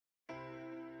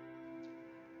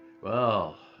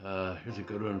Well, here's a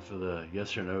good one for the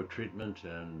yes or no treatment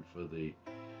and for the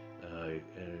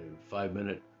 5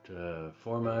 minute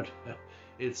format.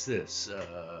 It's this.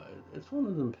 It's one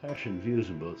of the impassioned views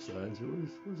on both sides.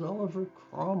 Was Oliver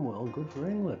Cromwell good for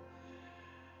England?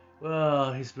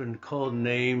 Well, he's been called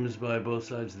names by both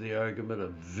sides of the argument: a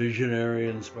visionary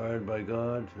inspired by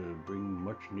God to bring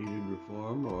much needed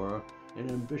reform, or an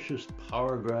ambitious,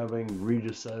 power grabbing,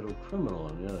 regicital criminal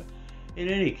on the other. In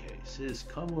any case, his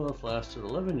Commonwealth lasted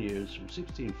 11 years from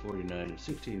 1649 to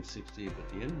 1660, but at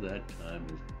the end of that time,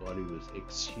 his body was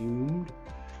exhumed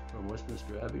from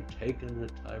Westminster Abbey, taken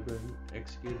at Tyburn,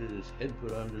 executed, his head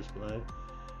put on display.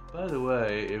 By the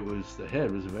way, the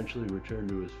head was eventually returned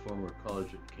to his former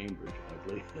college at Cambridge,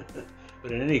 oddly.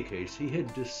 But in any case, he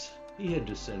had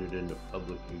descended into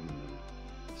public ignominy.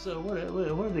 So what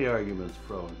are the arguments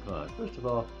pro and con? First of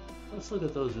all, let's look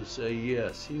at those who say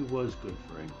yes, he was good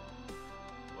for England.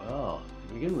 Well,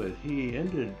 to begin with, he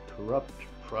ended corrupt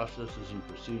processes and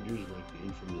procedures like the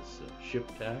infamous ship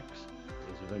tax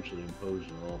that was eventually imposed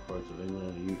in all parts of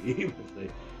England, even if they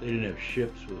didn't have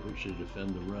ships with which to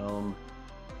defend the realm.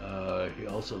 He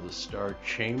also the Star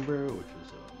Chamber, which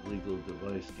was a legal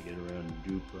device to get around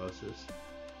due process.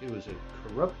 It was a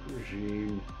corrupt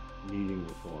regime needing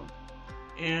reform.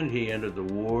 And he ended the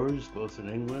wars, both in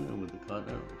England and with the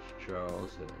continent, which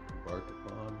Charles had embarked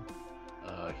upon.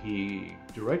 He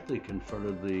directly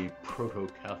confronted the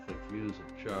proto-Catholic views of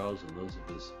Charles and those of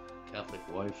his Catholic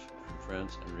wife from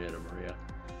France, Henrietta Maria.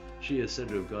 She is said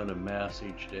to have gone to Mass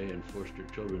each day and forced her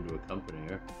children to accompany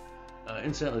her.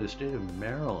 Incidentally, the state of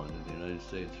Maryland in the United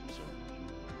States, for some reason,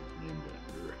 was named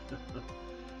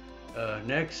after her.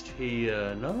 Next, he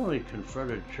not only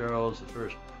confronted Charles I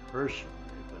personally,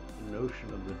 but the notion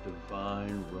of the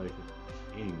divine right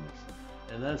of kings.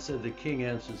 And that said, the king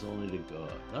answers only to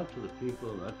God, not to the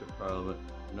people, not to Parliament,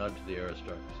 not to the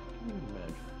aristocracy. Can you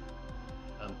imagine?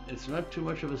 It's not too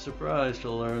much of a surprise to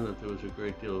learn that there was a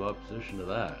great deal of opposition to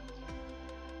that.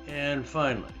 And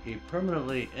finally, he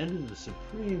permanently ended the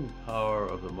supreme power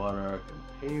of the monarch and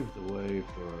paved the way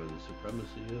for the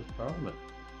supremacy of Parliament.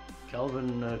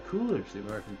 Calvin Coolidge, the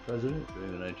American president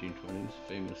during the 1920s,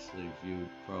 famously viewed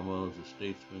Cromwell as a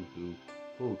statesman who,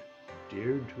 quote,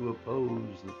 dared to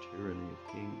oppose the tyranny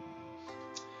of kings.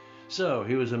 So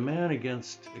he was a man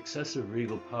against excessive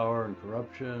regal power and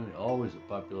corruption, always a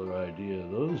popular idea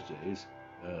those days.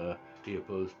 He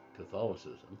opposed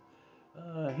Catholicism.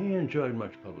 He enjoyed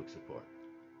much public support.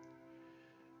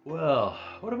 Well,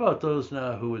 what about those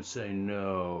now who would say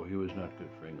no, he was not good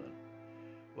for England?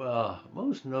 Well,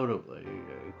 most notably,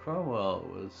 Cromwell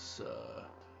was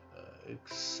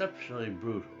exceptionally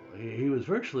brutal. He was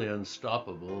virtually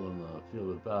unstoppable in the field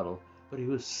of battle, but he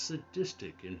was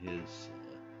sadistic in his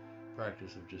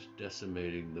practice of just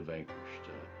decimating the vanquished.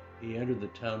 He entered the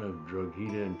town of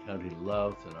Drogheda in County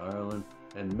Louth in Ireland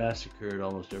and massacred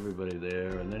almost everybody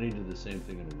there, and then he did the same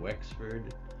thing in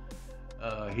Wexford.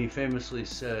 He famously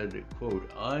said,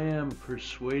 quote, I am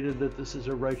persuaded that this is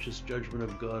a righteous judgment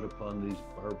of God upon these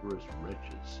barbarous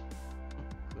wretches.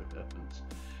 Good heavens.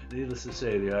 Needless to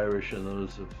say, the Irish and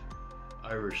those of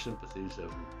Irish sympathies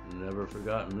have never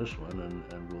forgotten this one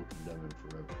and will condemn him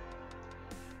forever.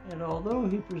 And although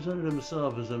he presented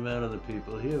himself as a man of the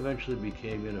people, he eventually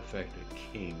became, in effect, a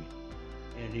king.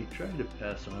 And he tried to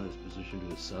pass on his position to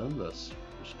his son, thus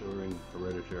restoring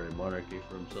hereditary monarchy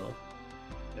for himself.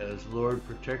 As Lord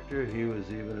Protector, he was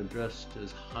even addressed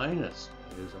as Highness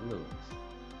by his underlings.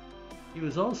 He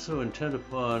was also intent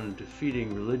upon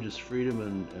defeating religious freedom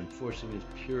and forcing his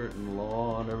Puritan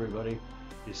law on everybody.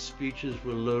 His speeches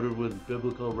were loaded with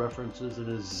biblical references and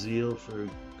his zeal for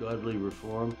godly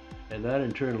reform, and that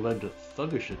in turn led to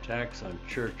thuggish attacks on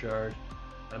church art.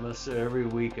 I must say, every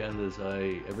week as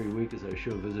I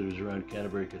show visitors around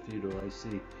Canterbury Cathedral, I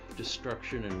see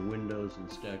destruction in windows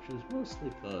and statues, mostly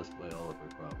caused by Oliver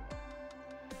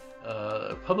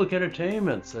Cromwell. Public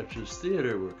entertainment, such as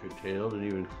theater, were curtailed and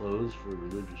even closed for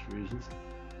religious reasons.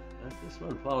 This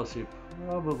one policy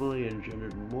probably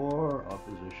engendered more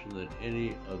opposition than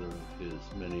any other of his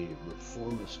many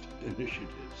reformist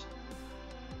initiatives.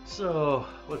 So,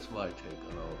 what's my take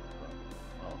on Oliver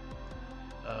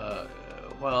Cromwell?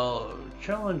 While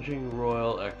challenging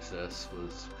royal excess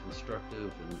was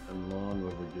constructive and long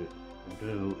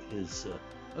overdue, his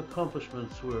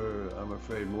accomplishments were, I'm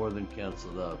afraid, more than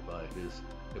canceled out by his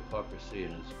hypocrisy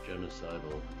and his genocidal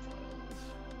violence.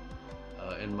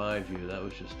 In my view, that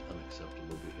was just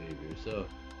unacceptable behavior. So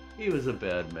he was a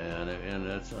bad man, and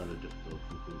that's not a difficult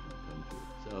conclusion to come to.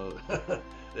 So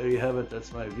there you have it.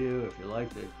 That's my view. If you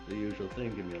liked it, the usual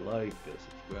thing, give me a like,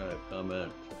 subscribe,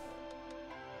 comment,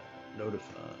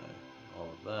 notify. all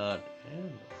of that,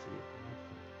 and I'll see you at the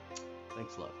next one.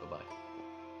 Thanks a lot. Bye-bye.